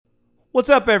What's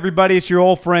up, everybody? It's your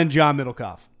old friend, John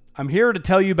Middlecoff. I'm here to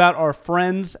tell you about our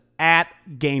friends at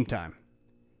Game Time.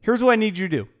 Here's what I need you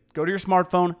to do. Go to your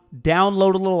smartphone,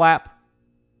 download a little app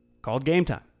called Game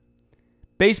Time.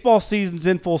 Baseball season's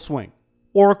in full swing.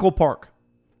 Oracle Park.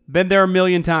 Been there a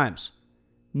million times.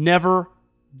 Never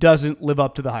doesn't live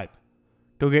up to the hype.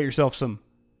 Go get yourself some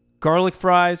garlic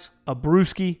fries, a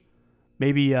brewski,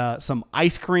 maybe some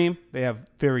ice cream. They have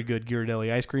very good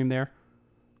Ghirardelli ice cream there.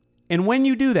 And when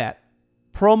you do that,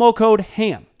 promo code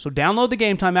HAM. So download the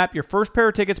Game Time app. Your first pair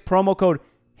of tickets, promo code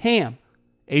HAM,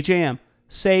 H-A-M,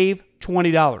 save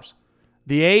 $20.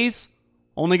 The A's,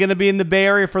 only going to be in the Bay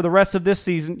Area for the rest of this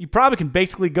season. You probably can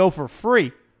basically go for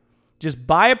free. Just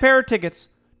buy a pair of tickets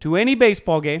to any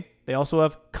baseball game. They also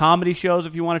have comedy shows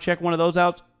if you want to check one of those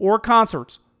out, or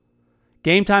concerts.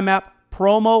 Game Time app,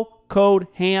 promo code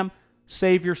HAM,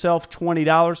 save yourself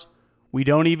 $20. We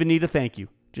don't even need a thank you.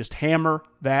 Just hammer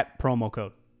that promo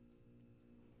code.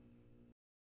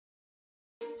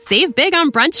 Save big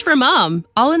on brunch for mom,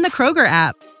 all in the Kroger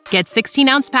app. Get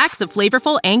 16-ounce packs of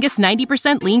flavorful Angus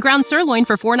 90% lean ground sirloin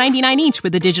for $4.99 each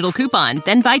with a digital coupon.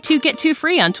 Then buy 2, get 2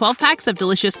 free on 12 packs of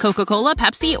delicious Coca-Cola,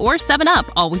 Pepsi, or 7-Up,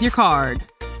 all with your card.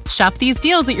 Shop these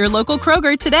deals at your local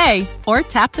Kroger today, or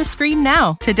tap the screen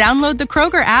now to download the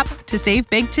Kroger app to save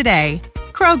big today.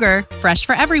 Kroger, fresh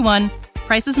for everyone.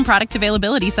 Prices and product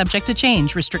availability subject to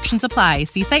change. Restrictions apply.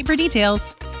 See site for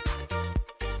details.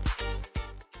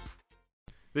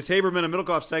 This Haberman and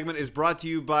Middlecoff segment is brought to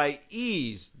you by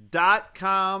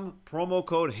ease.com, promo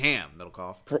code HAM,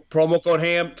 Middlecoff. Promo code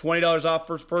HAM, $20 off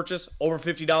first purchase, over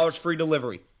 $50 free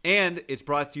delivery. And it's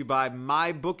brought to you by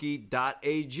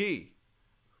mybookie.ag.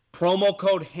 Promo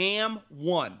code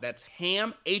HAM1. That's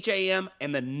HAM, H-A-M,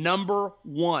 and the number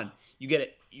 1. You get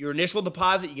it. Your initial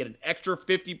deposit, you get an extra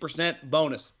 50%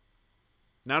 bonus.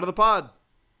 Now to the pod.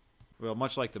 Well,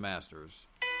 much like the Masters.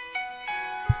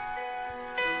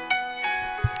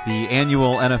 The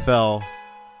annual NFL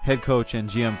head coach and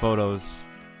GM photos.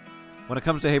 When it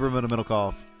comes to Haberman and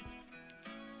Middlecoff,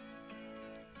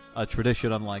 a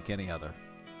tradition unlike any other.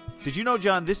 Did you know,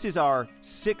 John, this is our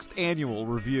 6th annual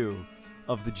review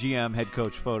of the GM head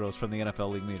coach photos from the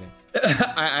NFL League meetings?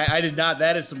 I did not.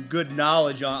 That is some good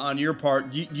knowledge on your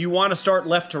part. You want to start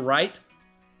left to right?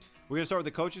 We're going to start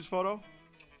with the coach's photo?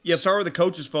 Yeah, start with the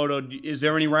coach's photo. Is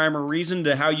there any rhyme or reason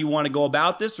to how you want to go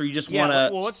about this, or you just want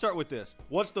to... Well, let's start with this.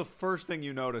 What's the first thing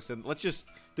you notice? And this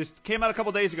came out a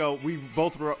couple days ago. We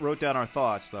both wrote down our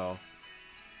thoughts, though.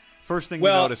 First thing you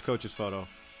notice, coach's photo.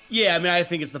 Yeah, I mean, I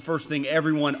think it's the first thing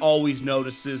everyone always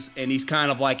notices, and he's kind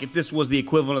of like, if this was the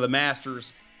equivalent of the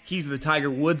Masters, he's the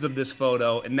Tiger Woods of this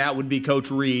photo, and that would be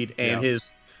Coach Reed and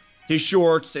his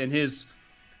shorts and his...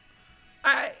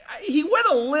 he went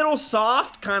a little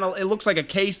soft, kind of. It looks like a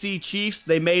KC Chiefs.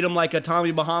 They made him like a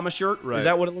Tommy Bahama shirt. Right. Is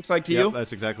that what it looks like to you?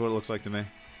 That's exactly what it looks like to me.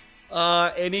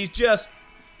 And he's just,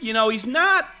 he's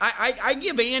not. I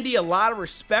give Andy a lot of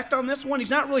respect on this one. He's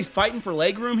not really fighting for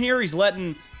leg room here. He's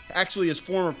letting actually his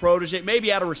former protege,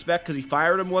 maybe out of respect because he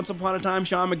fired him once upon a time.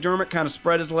 Sean McDermott kind of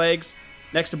spread his legs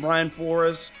next to Brian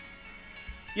Flores.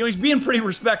 He's being pretty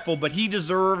respectful, but he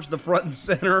deserves the front and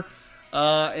center.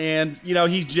 And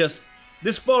he's just.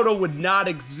 This photo would not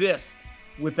exist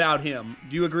without him.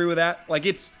 Do you agree with that?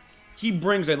 He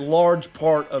brings a large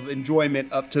part of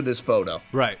enjoyment up to this photo.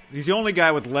 Right. He's the only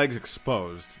guy with legs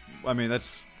exposed. I mean,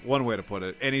 that's one way to put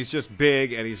it. And he's just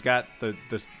big, and he's got the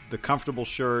comfortable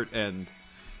shirt, and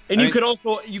you could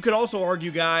also argue,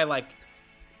 Guy,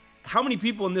 how many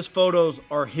people in this photos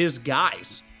are his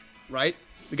guys, right?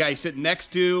 The guy he's sitting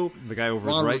next to, the guy over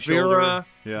Ron his right Rivera,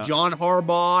 shoulder, John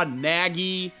Harbaugh,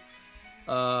 Nagy.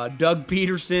 Doug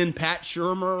Peterson, Pat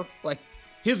Shurmur,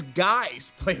 his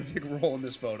guys play a big role in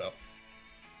this photo.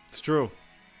 It's true.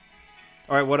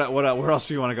 All right, what where else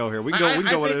do you want to go here? We can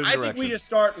go in direction. I think we just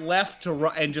start left to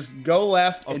right and just go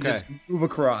left and just move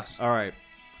across. All right.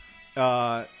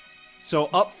 So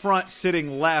up front,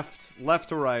 sitting left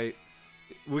to right,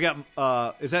 we got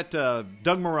is that Doug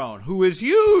Marrone, who is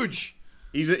huge.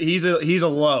 He's a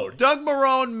load. Doug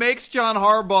Marrone makes John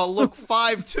Harbaugh look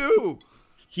 5'2".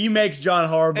 He makes John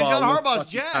Harbaugh. And John Harbaugh's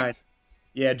jacked. Kind.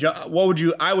 Yeah,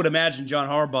 I would imagine John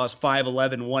Harbaugh's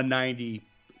 5'11", 190,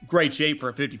 great shape for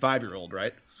a 55-year-old,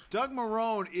 right? Doug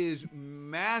Marrone is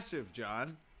massive,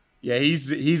 John. Yeah,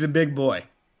 he's a big boy.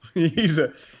 he's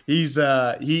a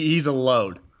load. He's a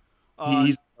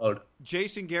load.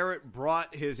 Jason Garrett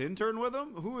brought his intern with him.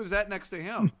 Who is that next to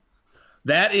him?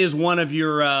 That is one of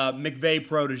your McVay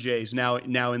proteges now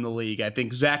in the league. I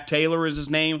think Zach Taylor is his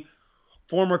name.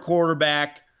 Former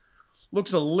quarterback,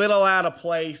 looks a little out of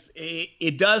place.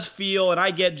 It does feel, and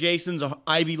I get Jason's an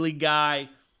Ivy League guy,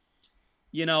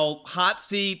 hot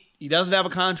seat. He doesn't have a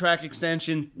contract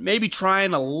extension. Maybe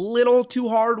trying a little too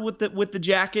hard with the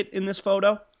jacket in this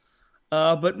photo.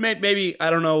 But maybe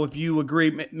I don't know if you agree.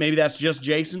 Maybe that's just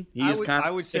Jason. I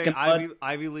would say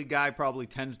Ivy League guy probably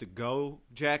tends to go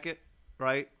jacket,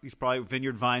 right? He's probably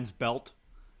Vineyard Vines belt,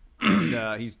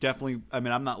 and he's definitely. I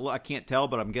mean, I can't tell,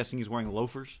 but I'm guessing he's wearing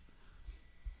loafers.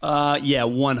 Yeah,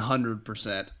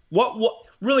 100%. What?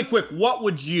 Really quick, what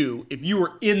would you, if you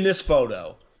were in this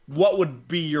photo, what would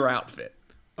be your outfit?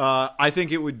 I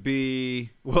think it would be.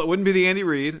 Well, it wouldn't be the Andy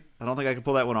Reid. I don't think I could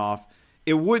pull that one off.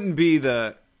 It wouldn't be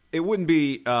the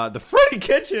Freddie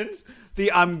Kitchens.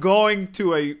 I'm going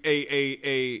to a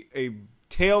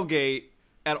tailgate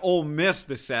at Ole Miss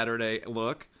this Saturday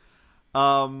look.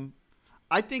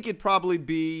 I think it'd probably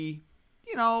be,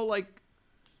 like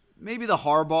maybe the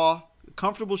Harbaugh,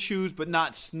 comfortable shoes but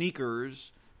not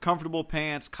sneakers, comfortable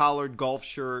pants, collared golf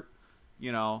shirt.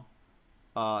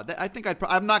 I think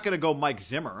I'm not going to go Mike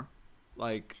Zimmer.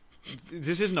 Like,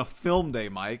 this isn't a film day,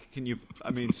 Mike.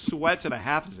 Sweats and a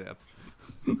half zip.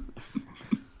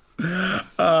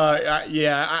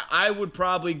 I would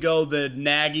probably go the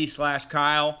Nagy /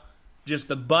 Kyle, just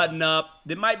the button up.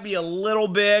 That might be a little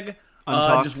big.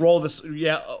 Just roll the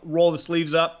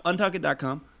sleeves up.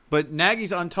 Untuckit.com. But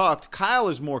Nagy's untucked. Kyle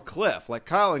is more Cliff. Like,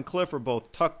 Kyle and Cliff are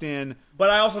both tucked in. But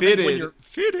I also think when you're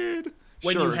fitted.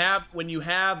 When you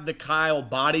have the Kyle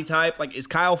body type, like, is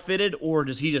Kyle fitted or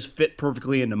does he just fit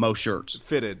perfectly into most shirts?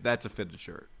 Fitted. That's a fitted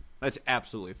shirt. That's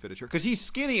absolutely a fitted shirt because he's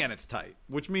skinny and it's tight,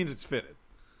 which means it's fitted.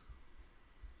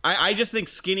 I just think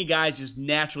skinny guys just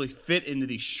naturally fit into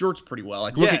these shirts pretty well.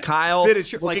 Like, look at Kyle, fitted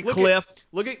shirt. look at Cliff.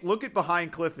 Look at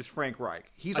behind Cliff is Frank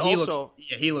Reich. He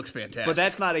looks fantastic. But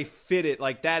that's not a fitted.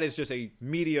 Like, that is just a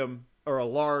medium or a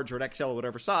large or an XL or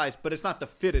whatever size. But it's not the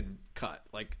fitted cut.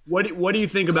 Like, what do you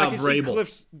think about Vrabel?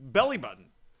 Cliff's belly button.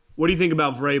 What do you think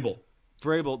about Vrabel?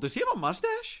 Does he have a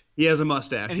mustache? He has a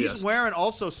mustache. And he's wearing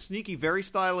also sneaky, very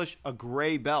stylish, a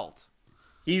gray belt.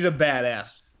 He's a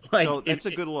badass. So it's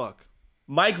a good look.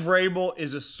 Mike Vrabel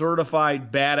is a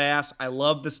certified badass. I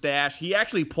love the stash. He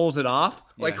actually pulls it off.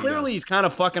 Like, clearly he's kind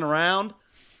of fucking around.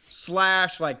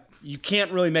 Like, you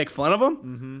can't really make fun of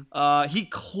him. Mm-hmm. He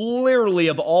clearly,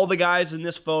 of all the guys in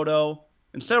this photo,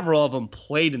 and several of them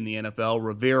played in the NFL,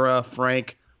 Rivera,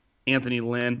 Frank, Anthony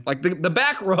Lynn. Like, the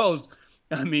back rows,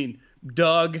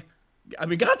 Doug,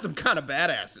 got some kind of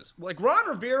badasses. Like, Ron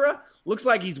Rivera looks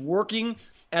like he's working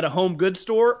at a home goods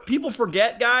store. People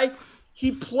forget, guy. He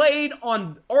played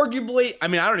on arguably, I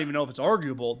don't even know if it's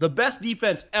arguable, the best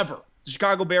defense ever, the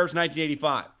Chicago Bears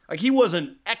 1985. Like, he was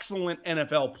an excellent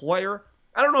NFL player.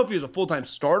 I don't know if he was a full-time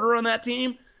starter on that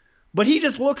team, but he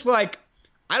just looks like,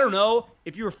 I don't know,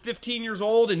 if you were 15 years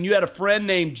old and you had a friend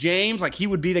named James, like, he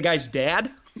would be the guy's dad.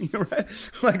 Right?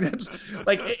 Like, that's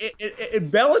like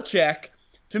Belichick.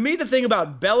 To me, the thing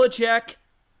about Belichick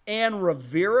and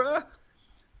Rivera,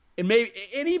 and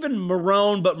even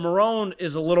Marone, but Marone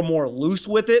is a little more loose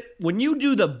with it. When you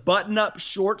do the button-up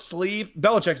short sleeve,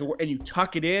 Belichick's, and you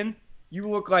tuck it in, you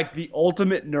look like the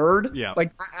ultimate nerd. Yeah.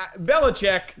 Like,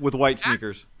 Belichick. With white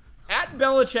sneakers. At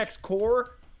Belichick's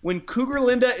core, when Cougar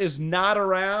Linda is not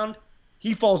around,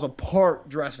 he falls apart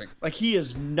dressing. Like, he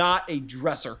is not a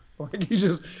dresser. Like,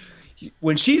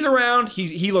 when she's around,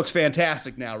 he looks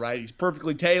fantastic now, right? He's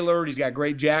perfectly tailored. He's got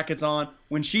great jackets on.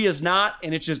 When she is not,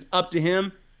 and it's just up to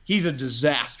him, he's a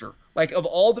disaster. Like, of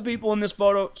all the people in this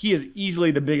photo, he is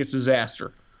easily the biggest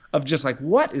disaster. Of just like,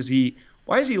 what is he?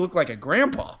 Why does he look like a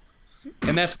grandpa?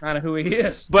 And that's kind of who he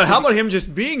is. But how about him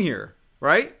just being here,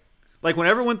 right? Like, when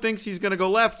everyone thinks he's going to go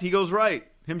left, he goes right.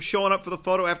 Him showing up for the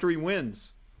photo after he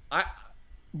wins.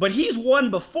 But he's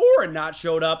won before and not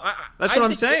showed up. That's what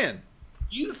I'm saying.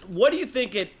 What do you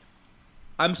think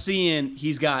I'm seeing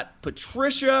he's got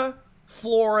Patricia,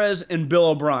 Flores, and Bill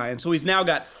O'Brien. So he's now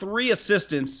got 3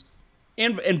 assistants,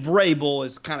 and Vrabel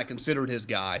is kind of considered his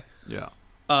guy. Yeah.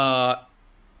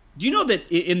 Do you know that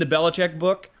in the Belichick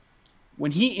book,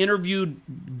 when he interviewed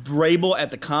Vrabel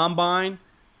at the Combine,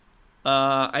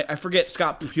 I forget,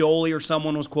 Scott Pioli or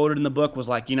someone was quoted in the book, was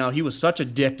like, he was such a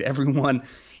dick to everyone.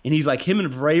 And he's like, him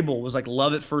and Vrabel was like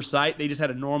love at first sight. They just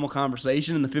had a normal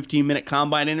conversation in the 15-minute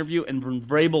Combine interview. And when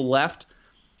Vrabel left,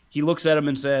 he looks at him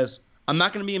and says, I'm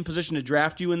not going to be in position to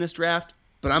draft you in this draft,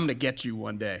 but I'm going to get you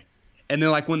one day. And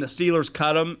then, like, when the Steelers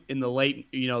cut him in the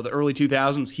the early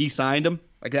 2000s, he signed him.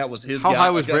 Like, that was his guy. How high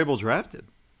was Vrabel drafted?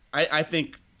 I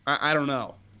think I don't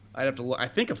know. I'd have to look. I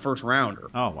think a first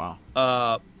rounder. Oh,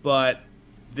 wow. But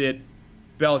that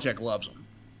Belichick loves him.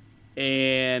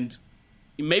 And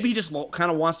maybe he just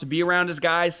kind of wants to be around his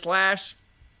guys /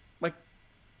 like,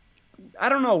 I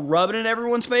don't know, rubbing it in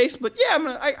everyone's face, but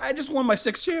yeah, I just won my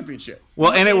 6th championship.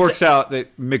 Well, and it works out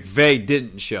that McVay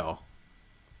didn't show.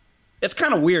 It's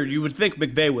kind of weird. You would think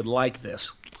McVay would like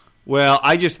this. Well,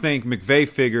 I just think McVay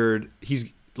figured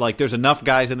he's like, there's enough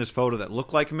guys in this photo that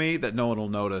look like me that no one will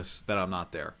notice that I'm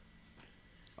not there.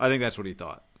 I think that's what he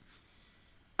thought.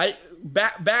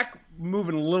 Back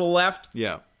moving a little left.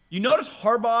 Yeah. You notice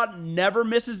Harbaugh never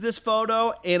misses this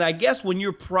photo, and I guess when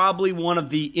you're probably one of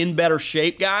the in better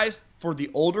shape guys for the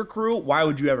older crew, why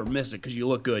would you ever miss it? Because you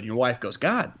look good. And your wife goes,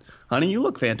 God, honey, you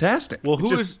look fantastic. Well,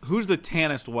 who's the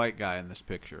tannest white guy in this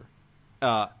picture?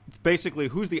 Basically,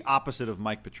 who's the opposite of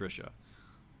Mike Patricia?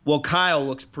 Well, Kyle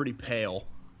looks pretty pale.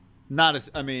 Not as,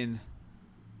 I mean...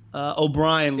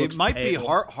 O'Brien looks pale. It might be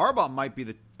Harbaugh might be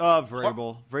the...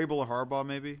 Vrabel. Vrabel or Harbaugh,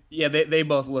 maybe? Yeah, they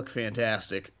both look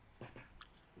fantastic.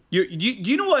 Do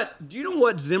you know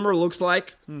what Zimmer looks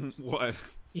like? What?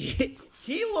 He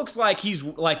looks like he's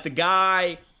like the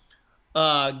guy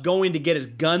going to get his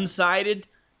gun sighted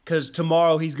because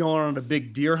tomorrow he's going on a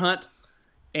big deer hunt.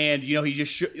 And, he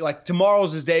just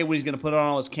tomorrow's his day when he's going to put on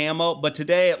all his camo. But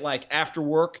today at after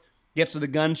work, gets to the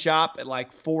gun shop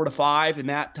at 4 to 5 in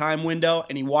that time window.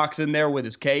 And he walks in there with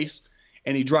his case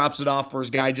and he drops it off for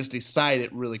his guy just to sight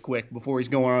it really quick before he's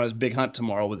going on his big hunt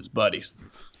tomorrow with his buddies.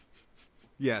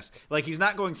 Yes. He's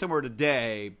not going somewhere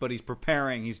today, but he's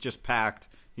preparing. He's just packed.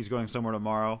 He's going somewhere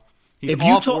tomorrow. He's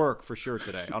off work for sure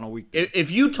today on a weekday.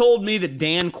 If you told me that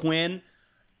Dan Quinn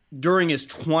during his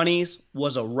 20s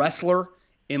was a wrestler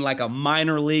in a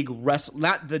minor league wrestling,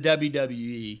 not the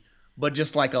WWE, but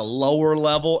just a lower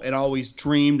level, and always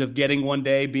dreamed of getting one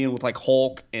day being with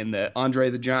Hulk and the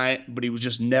Andre the Giant, but he was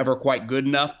just never quite good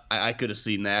enough, I could have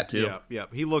seen that too. Yeah.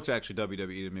 He looks actually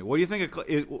WWE to me. What do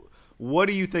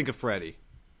you think of Freddie?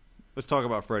 Let's talk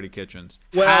about Freddie Kitchens.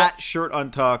 Well, hat, shirt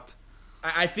untucked.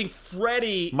 I think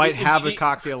Freddie might have a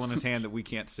cocktail in his hand that we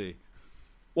can't see.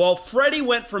 Well, Freddie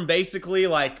went from basically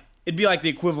it'd be the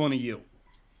equivalent of you.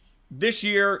 This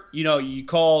year, you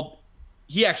called.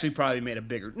 He actually probably made a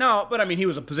bigger. No, but I mean, he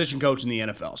was a position coach in the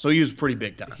NFL, so he was pretty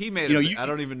big time. He made. I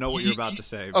don't even know what you're about to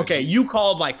say. Okay, you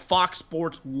called Fox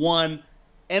Sports 1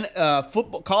 and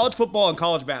football, college football, and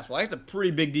college basketball. That's a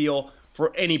pretty big deal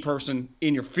for any person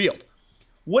in your field.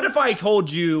 What if I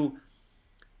told you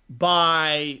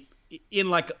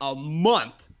in a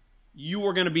month you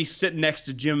were going to be sitting next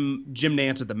to Jim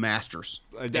Nantz at the Masters?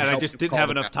 And I just didn't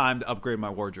have enough time to upgrade my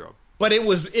wardrobe. But it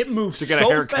moved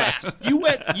so fast. You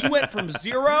went from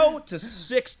 0 to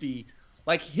 60.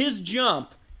 His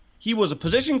jump, he was a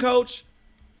position coach.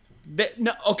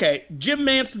 Jim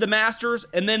Nantz to the Masters,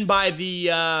 and then by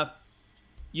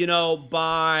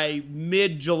by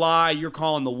mid-July, you're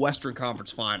calling the Western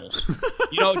Conference Finals.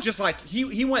 He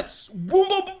went boom,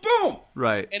 boom, boom, boom.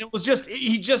 Right. And it was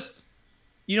he's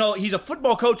a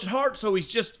football coach at heart, so he's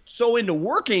just so into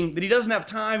working that he doesn't have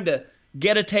time to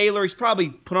get a tailor. He's probably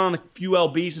put on a few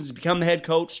lbs since he's become the head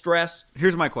coach. Stress.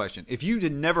 Here's my question. If you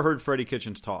had never heard Freddie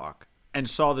Kitchens talk and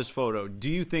saw this photo, do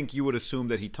you think you would assume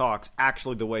that he talks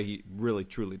actually the way he really,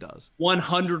 truly does?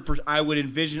 100%. I would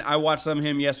envision. I watched some of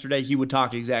him yesterday. He would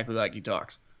talk exactly like he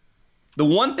talks. The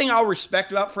one thing I'll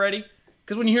respect about Freddie,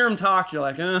 because when you hear him talk, you're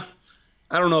I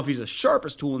don't know if he's the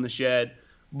sharpest tool in the shed,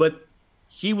 but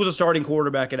he was a starting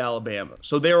quarterback at Alabama.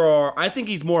 So I think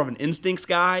he's more of an instincts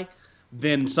guy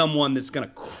than someone that's going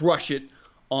to crush it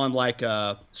on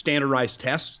a standardized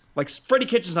test. Freddie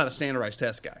Kitchens not a standardized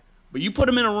test guy. But you put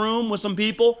him in a room with some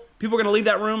people are going to leave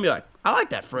that room and be like, I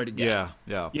like that Freddie guy.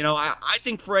 Yeah. I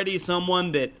think Freddie is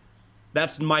someone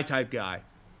that's my type guy,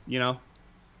 And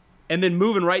then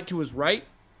moving right to his right,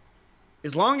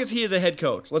 as long as he is a head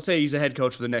coach, let's say he's a head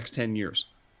coach for the next 10 years,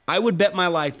 I would bet my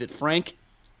life that Frank,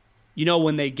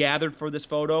 when they gathered for this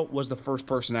photo, was the first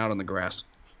person out on the grass.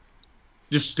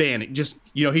 Just standing.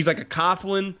 He's like a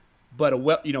Coughlin, but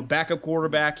a backup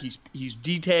quarterback. He's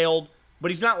detailed. But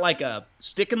he's not like a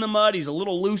stick in the mud. He's a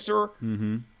little looser.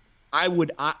 Mm-hmm.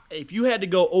 If you had to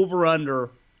go over under,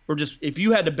 or just if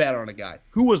you had to bet on a guy,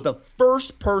 who was the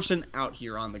first person out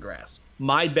here on the grass?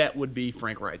 My bet would be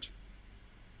Frank Reich.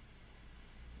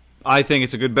 I think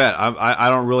it's a good bet. I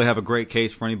don't really have a great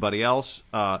case for anybody else.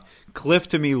 Cliff,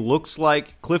 to me, looks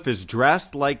like Cliff is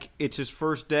dressed like it's his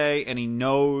first day, and he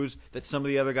knows that some of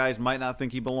the other guys might not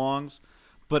think he belongs.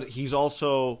 But he's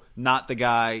also not the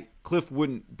guy. Cliff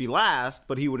wouldn't be last,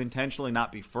 but he would intentionally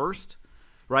not be first,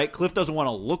 right? Cliff doesn't want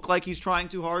to look like he's trying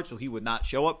too hard, so he would not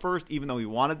show up first, even though he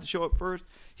wanted to show up first.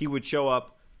 He would show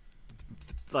up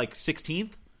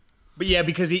 16th. But yeah,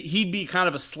 because he'd be kind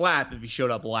of a slap if he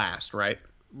showed up last, right?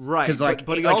 Right. Because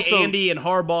but he also, Andy and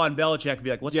Harbaugh and Belichick would be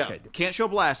like, what's this guy doing? Can't show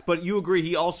up last, but you agree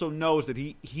he also knows that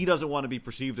he doesn't want to be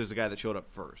perceived as the guy that showed up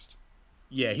first.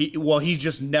 Yeah, he's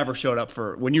just never showed up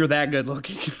for when you're that good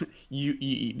looking.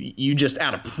 You just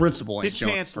out of principle ain't His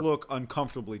showing pants look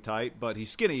uncomfortably tight, but he's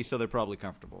skinny, so they're probably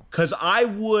comfortable. Because I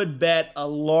would bet a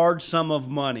large sum of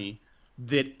money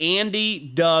that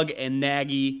Andy, Doug, and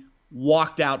Nagy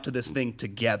walked out to this thing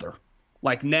together.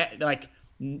 Like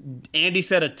Andy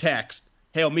sent a text,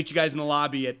 "Hey, I'll meet you guys in the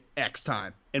lobby at X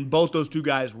time," and both those two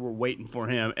guys were waiting for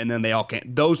him, and then they all came.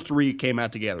 Those three came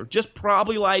out together, just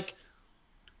probably like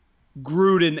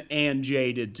Gruden and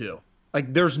Jay did too.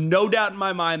 Like, there's no doubt in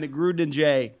my mind that Gruden and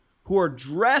Jay, who are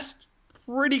dressed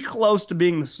pretty close to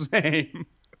being the same.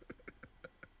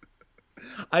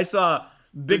 I saw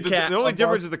Big Cat. The only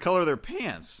difference is the color of their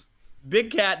pants.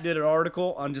 Big Cat did an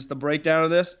article on just the breakdown of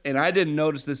this, and I didn't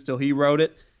notice this till he wrote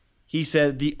it. He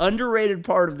said the underrated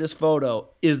part of this photo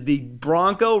is the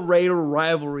Bronco-Raider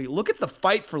rivalry. Look at the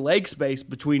fight for leg space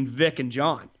between Vic and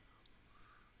John.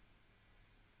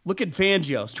 Look at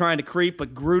Fangio's trying to creep,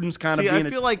 but Gruden's kind of being. I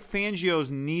feel like Fangio's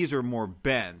knees are more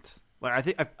bent. Like I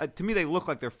think to me they look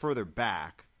like they're further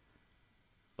back,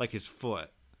 like his foot.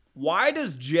 Why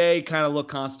does Jay kind of look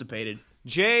constipated?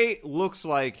 Jay looks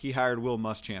like he hired Will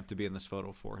Muschamp to be in this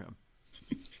photo for him.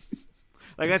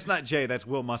 Like, that's not Jay, that's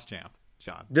Will Muschamp,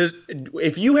 John.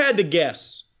 If you had to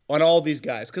guess on all these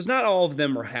guys, because not all of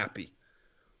them are happy,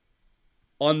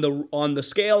 on the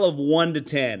scale of 1 to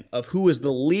 10 of who is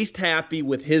the least happy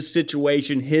with his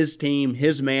situation, his team,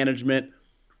 his management,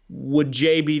 would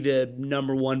Jay be the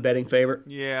number one betting favorite?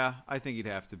 Yeah, I think he'd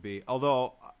have to be.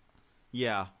 Although,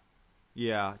 yeah,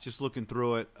 just looking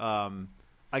through it,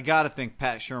 I got to think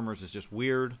Pat Shurmur's is just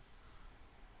weird.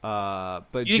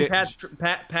 But you think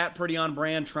Pat pretty on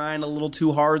brand, trying a little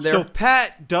too hard there? So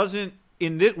Pat doesn't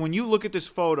in this. When you look at this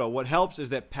photo, what helps is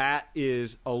that Pat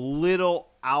is a little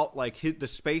out. Like the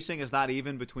spacing is not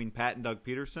even between Pat and Doug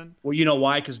Peterson. Well, you know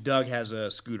why? Because Doug has a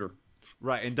scooter.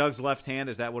 Right, and Doug's left hand,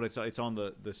 is that what it's on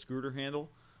the scooter handle?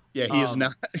 Yeah, he is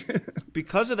not.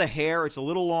 Because of the hair, it's a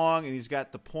little long, and he's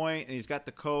got the point, and he's got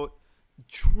the coat.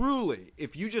 Truly,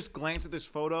 if you just glance at this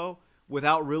photo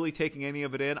without really taking any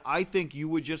of it in, I think you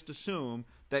would just assume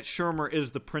that Shurmur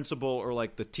is the principal or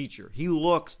like the teacher. He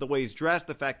looks, the way he's dressed,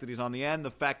 the fact that he's on the end,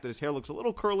 the fact that his hair looks a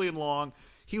little curly and long,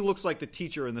 he looks like the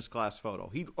teacher in this class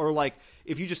photo. Or like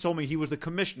if you just told me he was the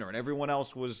commissioner and everyone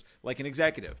else was like an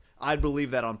executive, I'd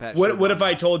believe that on Pat Shurmur. What if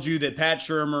I told you that Pat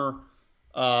Shurmur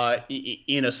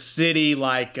in a city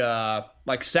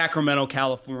like Sacramento,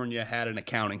 California, had an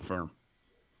accounting firm?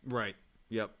 Right.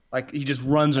 Yep. Like he just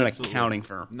runs an Absolutely. accounting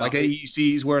firm. No, like you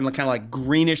see, he's wearing kind of like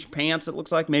greenish pants. It looks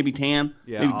like maybe tan,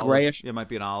 maybe olive. grayish. Yeah, it might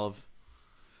be an olive.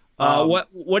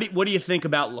 What do you think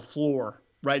about LaFleur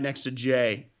right next to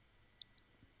Jay?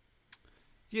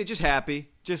 Yeah, just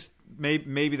happy. Just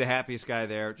maybe the happiest guy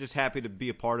there. Just happy to be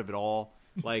a part of it all.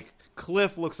 Like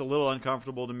Cliff looks a little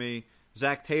uncomfortable to me.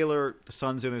 Zach Taylor, the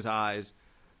sun's in his eyes.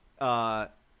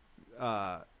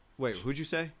 Wait, who'd you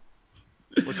say?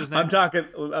 What's his name? I'm talking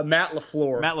Matt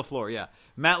LaFleur. Matt LaFleur, yeah.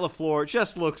 Matt LaFleur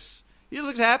just looks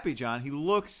happy, John. He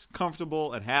looks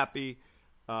comfortable and happy.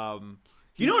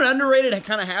 You know an underrated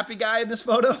kind of happy guy in this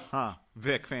photo?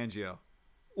 Vic Fangio.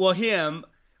 Well, him,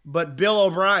 but Bill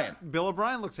O'Brien. Bill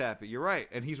O'Brien looks happy. You're right,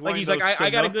 and he's Like wearing he's like, I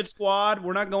got a good squad.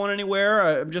 We're not going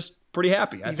anywhere. I'm just pretty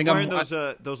happy. He's wearing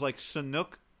those like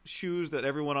Sanuk shoes that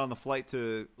everyone on the flight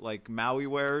to like Maui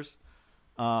wears.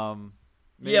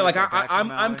 Yeah, like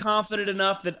I'm confident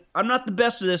enough that I'm not the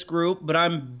best of this group, but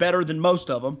I'm better than most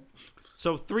of them.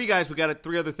 So three guys, we got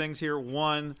three other things here.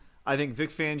 One, I think Vic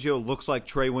Fangio looks like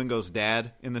Trey Wingo's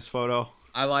dad in this photo.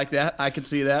 I like that. I can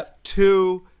see that.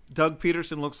 Two, Doug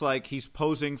Peterson looks like he's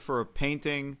posing for a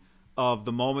painting of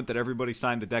the moment that everybody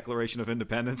signed the Declaration of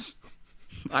Independence.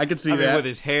 I can see I mean, that. with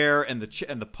his hair and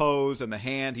the pose and the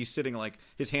hand, he's sitting like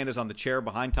his hand is on the chair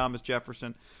behind Thomas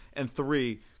Jefferson. And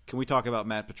three, can we talk about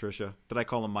Matt Patricia? Did I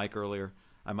call him Mike earlier?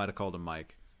 I might have called him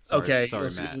Mike. Sorry,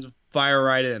 let's Matt. Fire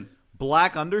right in.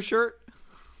 Black undershirt.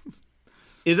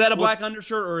 Is that a black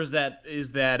undershirt or is that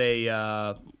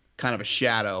a kind of a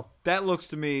shadow? That looks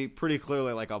to me pretty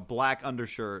clearly like a black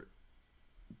undershirt,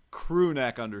 crew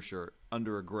neck undershirt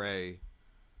under a gray.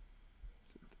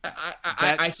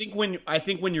 I think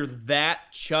when you're that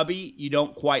chubby, you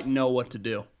don't quite know what to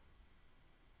do.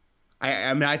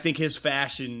 I mean, I think his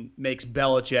fashion makes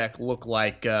Belichick look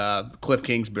like Cliff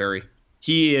Kingsbury.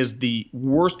 He is the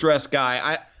worst dressed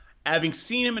guy. Having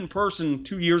seen him in person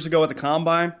 2 years ago at the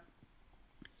Combine,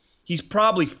 he's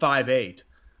probably 5'8",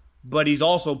 but he's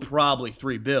also probably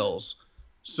 3 bills.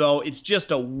 So it's just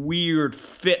a weird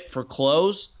fit for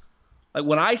clothes. Like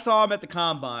when I saw him at the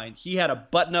Combine, he had a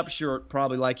button-up shirt,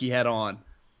 probably like he had on,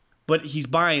 but he's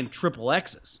buying triple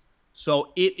X's.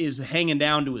 So it is hanging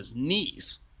down to his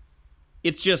knees.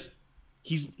 It's just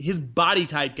his body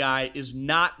type guy is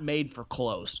not made for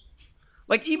clothes.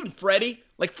 Like even Freddie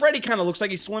kind of looks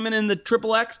like he's swimming in the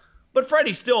triple X, but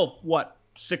Freddie's still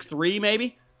 6'3"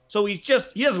 maybe. So he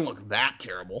doesn't look that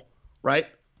terrible, right?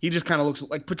 He just kind of looks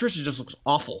like Patricia just looks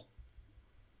awful.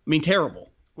 I mean,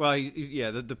 terrible. Well,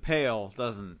 the pale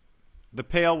doesn't. The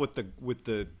pale with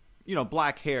the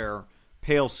black hair,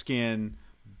 pale skin,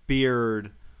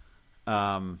 beard.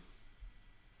 I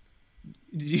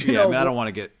don't want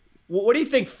to get. What do you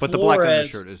think? But Flores, the black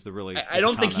undershirt is the really. I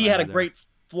don't think he had a great.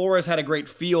 Flores had a great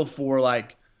feel for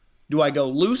do I go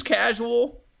loose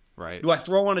casual? Right. Do I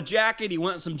throw on a jacket? He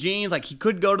went in some jeans. Like he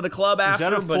could go to the club after.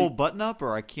 Is that a full button up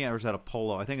or is that a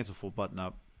polo? I think it's a full button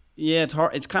up. Yeah, it's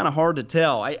hard. It's kind of hard to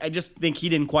tell. I just think he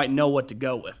didn't quite know what to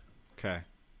go with. Okay.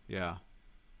 Yeah.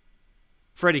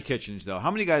 Freddie Kitchens, though.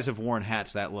 How many guys have worn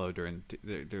hats that low during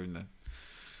the?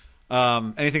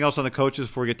 Anything else on the coaches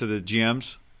before we get to the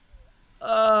GMs?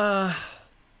 I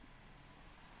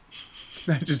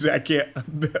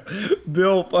can't.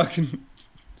 Bill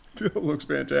looks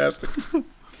fantastic. All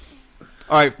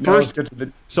right, first.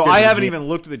 I haven't even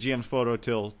looked at the GM's photo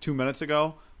till 2 minutes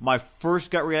ago. My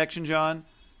first gut reaction, John.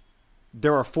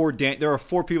 There are four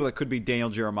people that could be Daniel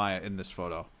Jeremiah in this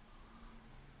photo.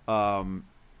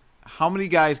 How many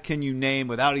guys can you name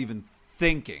without even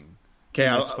thinking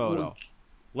in this photo?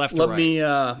 Left to right. Let me.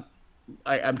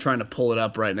 I'm trying to pull it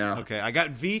up right now. Okay, I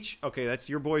got Veach. Okay, that's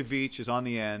your boy Veach is on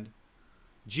the end.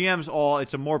 GM's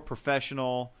it's a more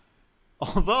professional.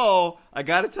 Although I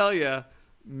got to tell you,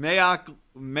 Mayock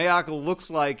looks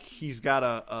like he's got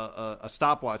a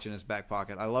stopwatch in his back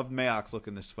pocket. I love Mayock's look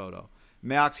in this photo.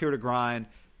 Mayock's here to grind.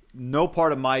 No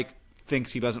part of Mike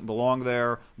thinks he doesn't belong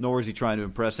there, nor is he trying to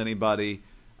impress anybody.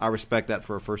 I respect that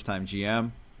for a first-time GM.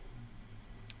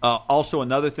 Also,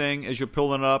 another thing, as you're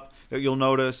pulling it up, that you'll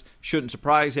notice, shouldn't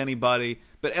surprise anybody,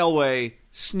 but Elway,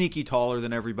 sneaky taller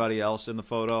than everybody else in the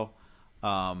photo.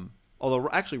 Although,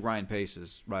 actually, Ryan Pace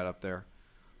is right up there.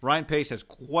 Ryan Pace has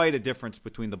quite a difference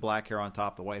between the black hair on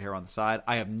top, the white hair on the side.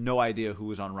 I have no idea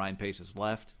who is on Ryan Pace's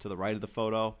left, to the right of the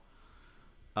photo.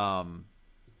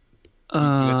 You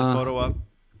got the photo up?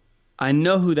 I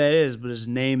know who that is, but his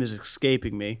name is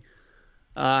escaping me.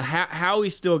 Howie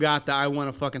still got the I won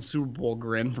a fucking Super Bowl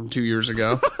grin from 2 years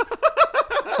ago.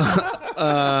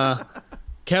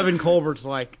 Kevin Colbert's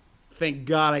like, thank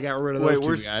God I got rid of those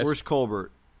two guys. Where's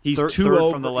Colbert? He's third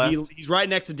over from the left. He's right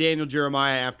next to Daniel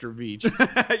Jeremiah after Veach.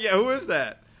 Yeah, who is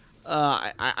that?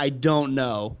 I don't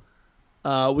know.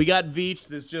 We got Veach.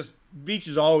 Veach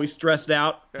is always stressed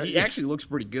out. He actually looks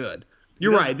pretty good.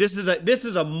 You're right. This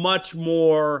is a much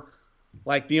more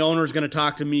like the owner's going to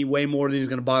talk to me way more than he's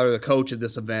going to bother the coach at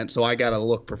this event. So I got to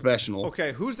look professional.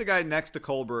 Okay, who's the guy next to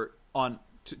Colbert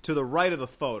to the right of the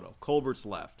photo? Colbert's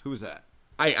left. Who's that?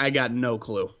 I got no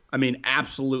clue. I mean,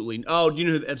 absolutely. Oh, do you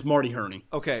know who that's? Marty Herney.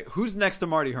 Okay, who's next to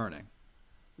Marty Herney?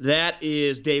 That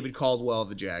is David Caldwell of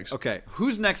the Jags. Okay,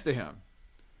 who's next to him?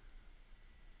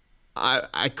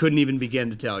 I couldn't even begin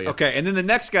to tell you. Okay, and then the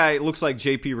next guy looks like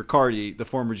J.P. Riccardi, the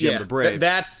former GM of the Braves.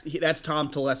 That's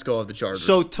Tom Telesco of the Chargers.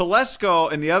 So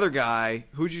Telesco and the other guy,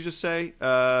 who'd you just say?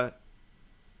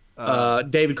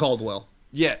 David Caldwell.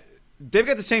 Yeah, they've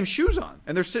got the same shoes on,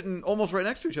 and they're sitting almost right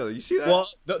next to each other. You see that? Well,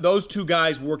 those two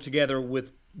guys worked together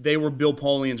they were Bill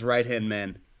Polian's right-hand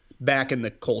men back in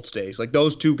the Colts days. Like,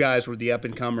 those two guys were the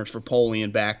up-and-comers for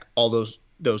Polian back all those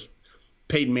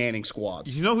Peyton Manning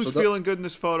squads. You know who's feeling good in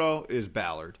this photo is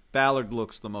Ballard. Ballard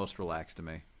looks the most relaxed to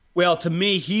me. Well, to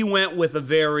me, he went with a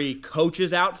very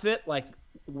coach's outfit. Like,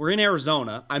 we're in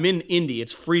Arizona. I'm in Indy.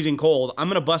 It's freezing cold. I'm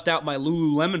going to bust out my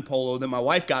Lululemon polo that my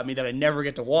wife got me that I never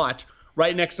get to watch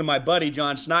right next to my buddy,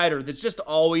 John Schneider, that's just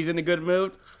always in a good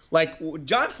mood. Like,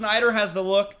 John Schneider has the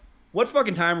look, what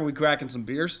fucking time are we cracking some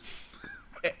beers?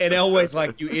 And Elway's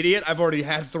like, you idiot, I've already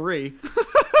had 3.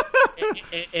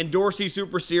 And Dorsey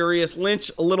super serious.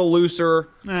 Lynch a little looser.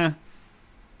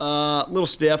 A little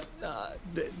stiff.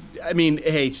 I mean,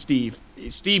 hey, Steve.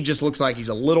 Steve just looks like he's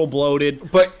a little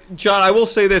bloated. But, John, I will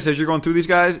say this as you're going through these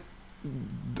guys.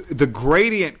 The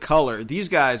gradient color, these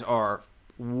guys are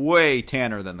way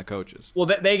tanner than the coaches. Well,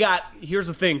 here's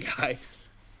the thing, guy.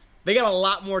 They got a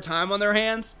lot more time on their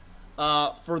hands.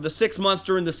 For the 6 months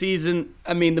during the season,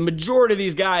 I mean, the majority of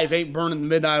these guys ain't burning the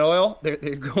midnight oil. They're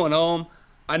going home.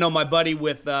 I know my buddy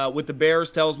with the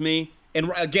Bears tells me,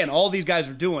 and again, all these guys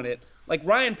are doing it. Like,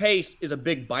 Ryan Pace is a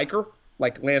big biker,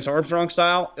 like Lance Armstrong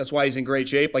style. That's why he's in great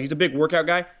shape. Like, he's a big workout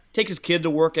guy. Takes his kid to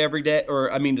work every day,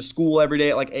 to school every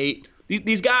day at like 8.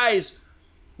 These guys,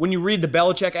 when you read the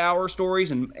Belichick hour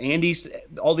stories and Andy's,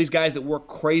 all these guys that work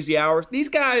crazy hours, these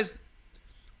guys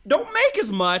don't make as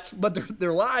much, but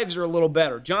their lives are a little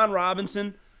better. John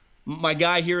Robinson, My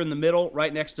guy here in the middle,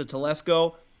 right next to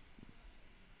Telesco,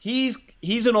 he's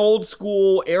an old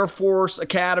school Air Force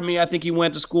Academy. I think he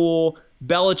went to school.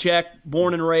 Belichick,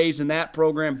 born and raised in that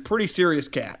program. Pretty serious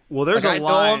cat. Well, there's like, a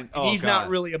line. He's not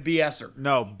really a BSer.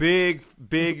 No, big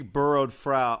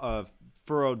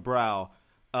furrowed brow.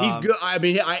 He's good. I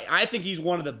mean, I think he's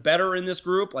one of the better in this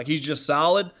group. Like, he's just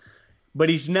solid. But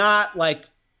he's not like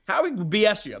Howie will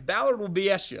BS you. Ballard will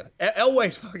BS you.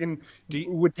 Elway's fucking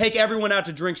would take everyone out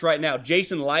to drinks right now.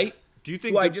 Jason Light. Do you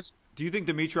think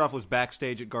Dimitrov was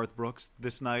backstage at Garth Brooks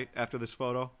this night after this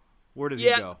photo? Where did he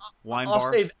go? Wine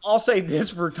bar? I'll say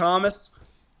this for Thomas.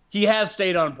 He has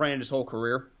stayed on brand his whole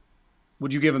career.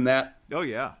 Would you give him that? Oh,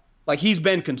 yeah. Like, he's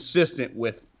been consistent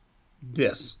with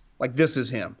this. Like, this is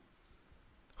him.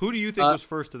 Who do you think was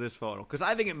first to this photo? Because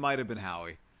I think it might have been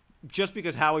Howie. Just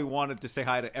because Howie wanted to say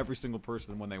hi to every single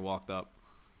person when they walked up.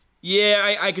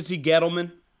 Yeah, I could see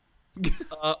Gettleman.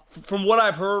 From what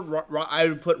I've heard, I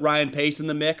would put Ryan Pace in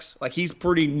the mix. Like, he's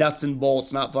pretty nuts and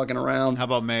bolts, not fucking around. How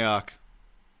about Mayock?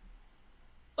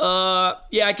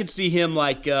 Yeah, I could see him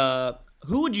like,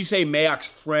 who would you say Mayock's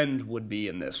friend would be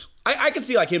in this? I could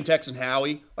see like him texting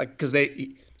Howie, like, because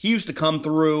he used to come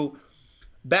through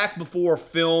back before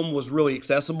film was really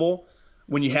accessible,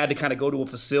 when you had to kind of go to a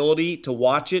facility to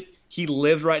watch it. He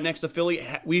lived right next to Philly.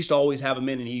 We used to always have him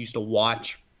in, and he used to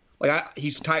watch. Like,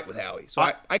 he's tight with Howie, so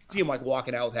I could see him like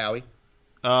walking out with Howie.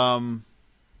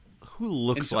 Who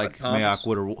looks like Mayock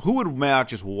would? Who would Mayock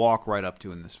just walk right up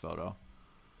to in this photo?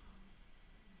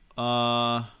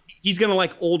 He's gonna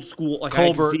like old school, like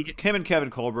Colbert. Him and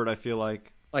Kevin Colbert, I feel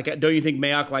like. Like, don't you think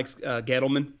Mayock likes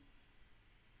Gettleman?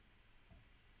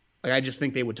 Like, I just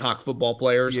think they would talk football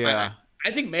players. Yeah,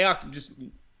 I think Mayock just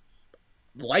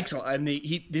likes. I mean,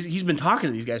 he's been talking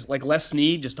to these guys, like Les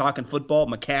Snead, just talking football.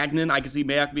 McCagnon, I could see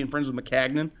Mayock being friends with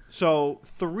McCagnon. So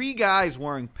 3 guys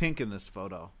wearing pink in this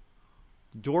photo: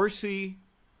 Dorsey,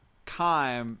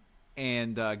 Keim,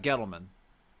 and Gettleman.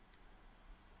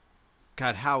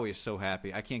 God, Howie is so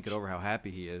happy. I can't get over how happy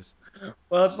he is.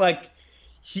 Well, it's like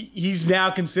he's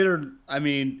now considered, I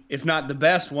mean, if not the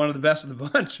best, one of the best of the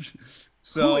bunch.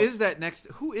 So Who is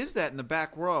that in the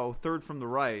back row, third from the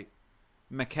right?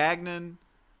 McCagnon,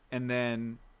 and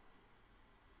then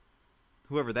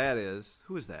whoever that is.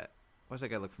 Who is that? Why does that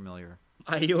guy look familiar?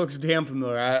 He looks damn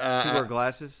familiar. Does he wear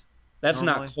glasses? That's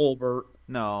normally? not Colbert.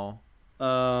 No.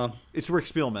 It's Rick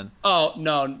Spielman. Oh,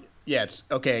 no. Yeah, it's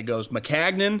okay. It goes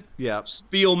McCagnon,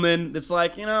 Spielman. It's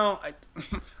like, I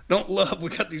don't love. We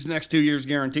got these next 2 years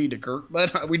guaranteed to Kurt,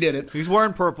 but we did it. He's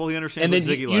wearing purple. He understands. And then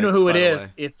what Ziggy likes, you know who it is. Way.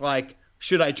 It's like,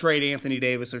 should I trade Anthony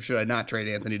Davis or should I not trade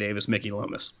Anthony Davis? Mickey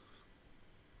Loomis.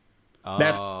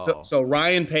 That's so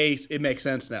Ryan Pace. It makes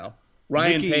sense now.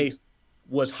 Ryan Pace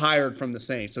was hired from the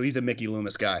Saints, so he's a Mickey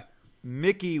Loomis guy.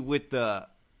 Mickey with the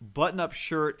button-up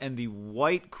shirt and the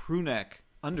white crew neck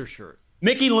undershirt.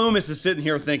 Mickey Loomis is sitting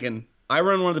here thinking, I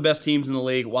run one of the best teams in the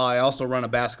league while I also run a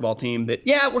basketball team that,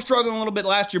 we're struggling a little bit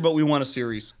last year, but we won a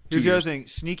series. Here's the other thing.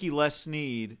 Sneaky Les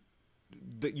Snead,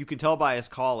 that you can tell by his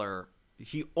collar,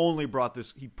 he only brought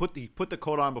this. He put the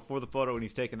coat on before the photo, and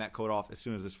he's taking that coat off as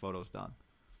soon as this photo's done.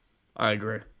 I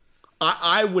agree.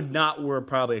 I would not wear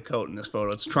probably a coat in this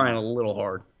photo. It's trying a little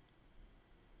hard.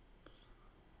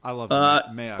 I love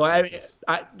Mayock.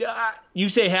 You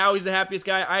say Howie's the happiest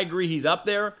guy. I agree he's up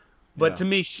there. But to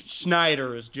me,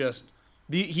 Schneider is just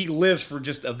he lives for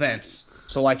just events.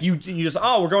 So like you just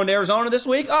we're going to Arizona this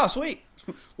week. Oh, sweet.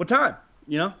 What time?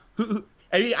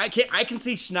 I can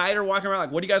see Schneider walking around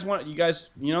like, what do you guys want? You guys,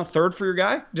 third for your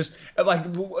guy? Just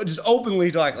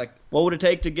openly like what would it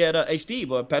take to get a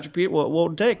Steve, Patrick Peter? What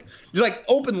would it take? Just like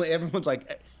openly, everyone's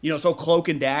like, so cloak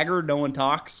and dagger. No one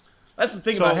talks. That's the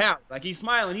thing about Howard. Like, he's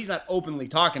smiling. He's not openly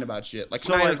talking about shit. Like,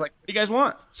 Schneider's like, what do you guys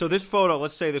want? So this photo,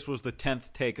 let's say this was the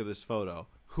 10th take of this photo.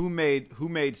 Who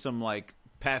made some, like,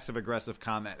 passive-aggressive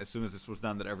comment as soon as this was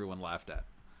done that everyone laughed at?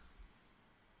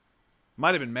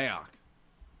 Might have been Mayock.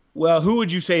 Well, who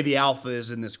would you say the alpha is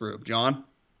in this group, John?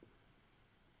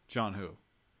 John who?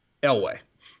 Elway.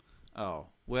 Oh.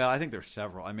 Well, I think there's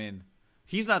several. I mean,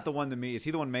 he's not the one to me. Is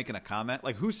he the one making a comment?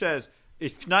 Like, who says,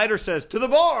 if Schneider says, to the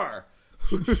bar!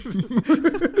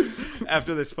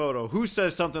 After this photo, who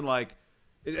says something like,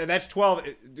 and that's 12,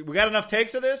 we got enough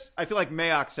takes of this? I feel like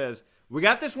Mayock says, we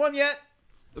got this one yet?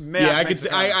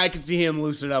 Mayock I could see him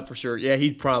loosen up for sure. Yeah,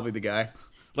 he's probably the guy.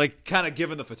 Like, kind of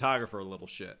giving the photographer a little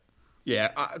shit. Yeah.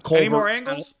 Colbert, any more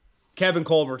angles? Kevin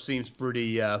Colbert seems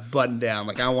pretty buttoned down.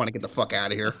 Like, I want to get the fuck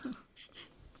out of here.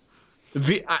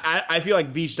 I feel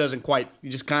like Veach doesn't quite. He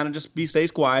just kind of stays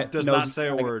quiet. Does not say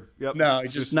a word. Yep. No,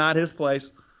 it's just not his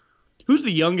place. Who's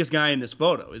the youngest guy in this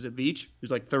photo? Is it Veach?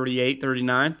 Who's like 38,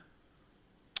 39?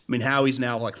 I mean, Howie's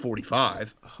now like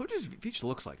 45. Who does Veach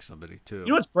looks like somebody too? You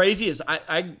know what's crazy is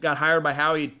I got hired by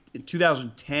Howie in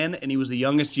 2010, and he was the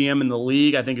youngest GM in the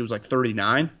league. I think it was like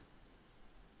 39. It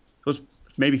was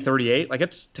maybe 38. Like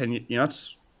it's 10. You know,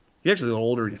 he's actually a little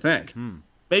older than you think.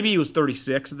 Maybe he was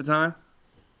 36 at the time.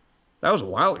 That was a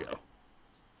while ago.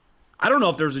 I don't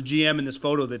know if there's a GM in this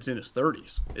photo that's in his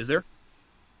 30s. Is there?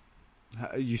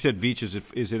 You said Veach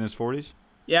is in his 40s?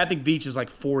 Yeah, I think Veach is like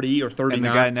 40 or 39. And the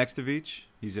guy next to Veach,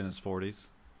 he's in his 40s.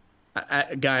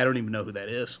 A guy I don't even know who that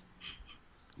is.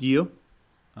 Do you?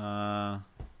 I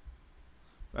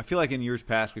feel like in years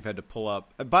past we've had to pull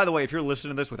up. By the way, if you're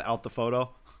listening to this without the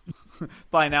photo,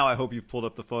 by now I hope you've pulled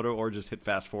up the photo or just hit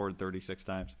fast forward 36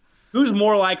 times. Who's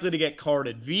more likely to get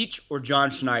carded, Veach or John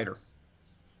Schneider?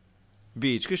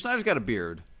 Veach, because Schneider's got a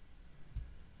beard.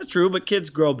 That's true, but kids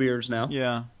grow beards now.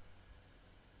 Yeah.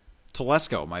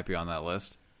 Telesco might be on that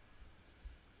list.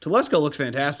 Telesco looks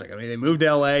fantastic. I mean, they moved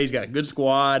to LA. He's got a good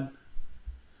squad.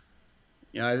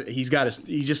 You know, he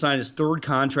just signed his third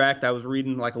contract. I was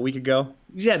reading like a week ago.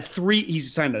 He's had 3.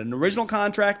 He's signed an original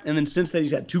contract, and then since then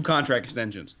he's had 2 contract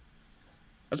extensions.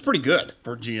 That's pretty good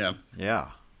for a GM. Yeah.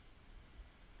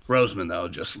 Roseman, though,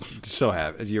 just so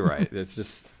happy. You're right. It's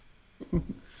just.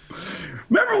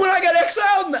 Remember when I got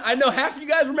exiled? And I know half of you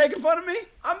guys were making fun of me.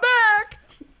 I'm back.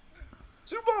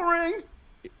 Super Bowl ring.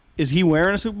 Is he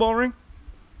wearing a Super Bowl ring?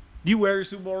 Do you wear your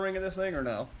Super Bowl ring in this thing or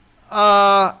no?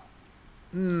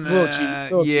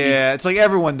 Yeah, it's like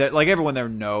everyone there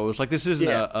knows. Like this isn't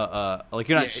like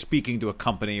you're not speaking to a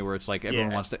company where it's like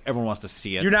everyone wants to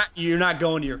see it. You're not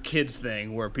going to your kids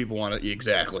thing where people want to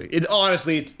exactly.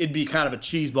 It'd be kind of a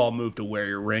cheeseball move to wear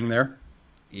your ring there.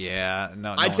 Yeah,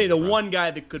 no. I'd say the one guy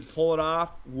that could pull it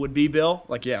off would be Bill.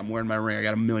 Like, yeah, I'm wearing my ring. I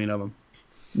got a million of them.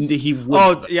 He would.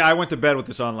 Oh yeah, I went to bed with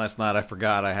this on last night. I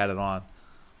forgot I had it on.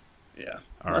 Yeah.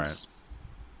 All right.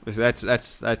 That's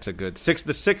a good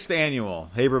the 6th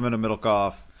annual Haberman and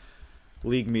Middlecoff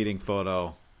league meeting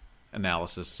photo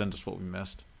analysis. Send us what we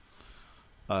missed.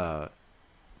 By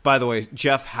the way,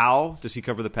 Jeff Howe, does he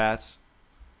cover the Pats?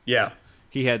 Yeah.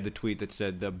 He had the tweet that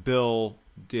said the Bill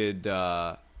did.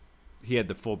 He had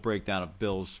the full breakdown of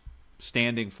Bill's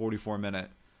standing 44-minute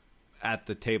at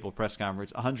the table press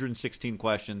conference. 116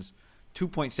 questions,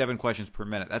 2.7 questions per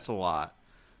minute. That's a lot.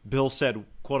 Bill said,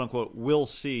 quote unquote, "We'll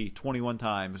see" 21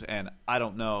 times, and "I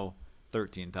don't know"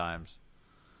 13 times.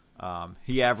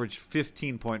 He averaged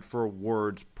 15.4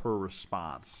 words per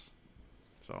response.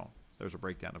 So there's a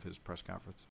breakdown of his press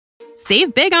conference.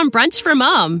 Save big on brunch for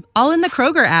mom, all in the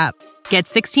Kroger app. Get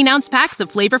 16-ounce packs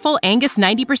of flavorful Angus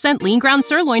 90% lean ground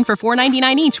sirloin for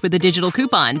 $4.99 each with a digital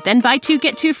coupon. Then buy 2,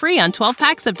 get 2 free on 12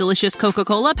 packs of delicious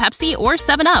Coca-Cola, Pepsi, or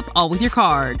 7-Up, all with your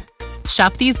card.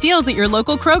 Shop these deals at your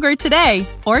local Kroger today,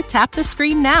 or tap the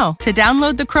screen now to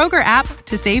download the Kroger app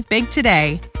to save big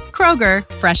today. Kroger,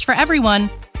 fresh for everyone.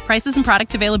 Prices and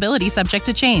product availability subject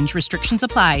to change. Restrictions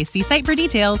apply. See site for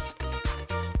details.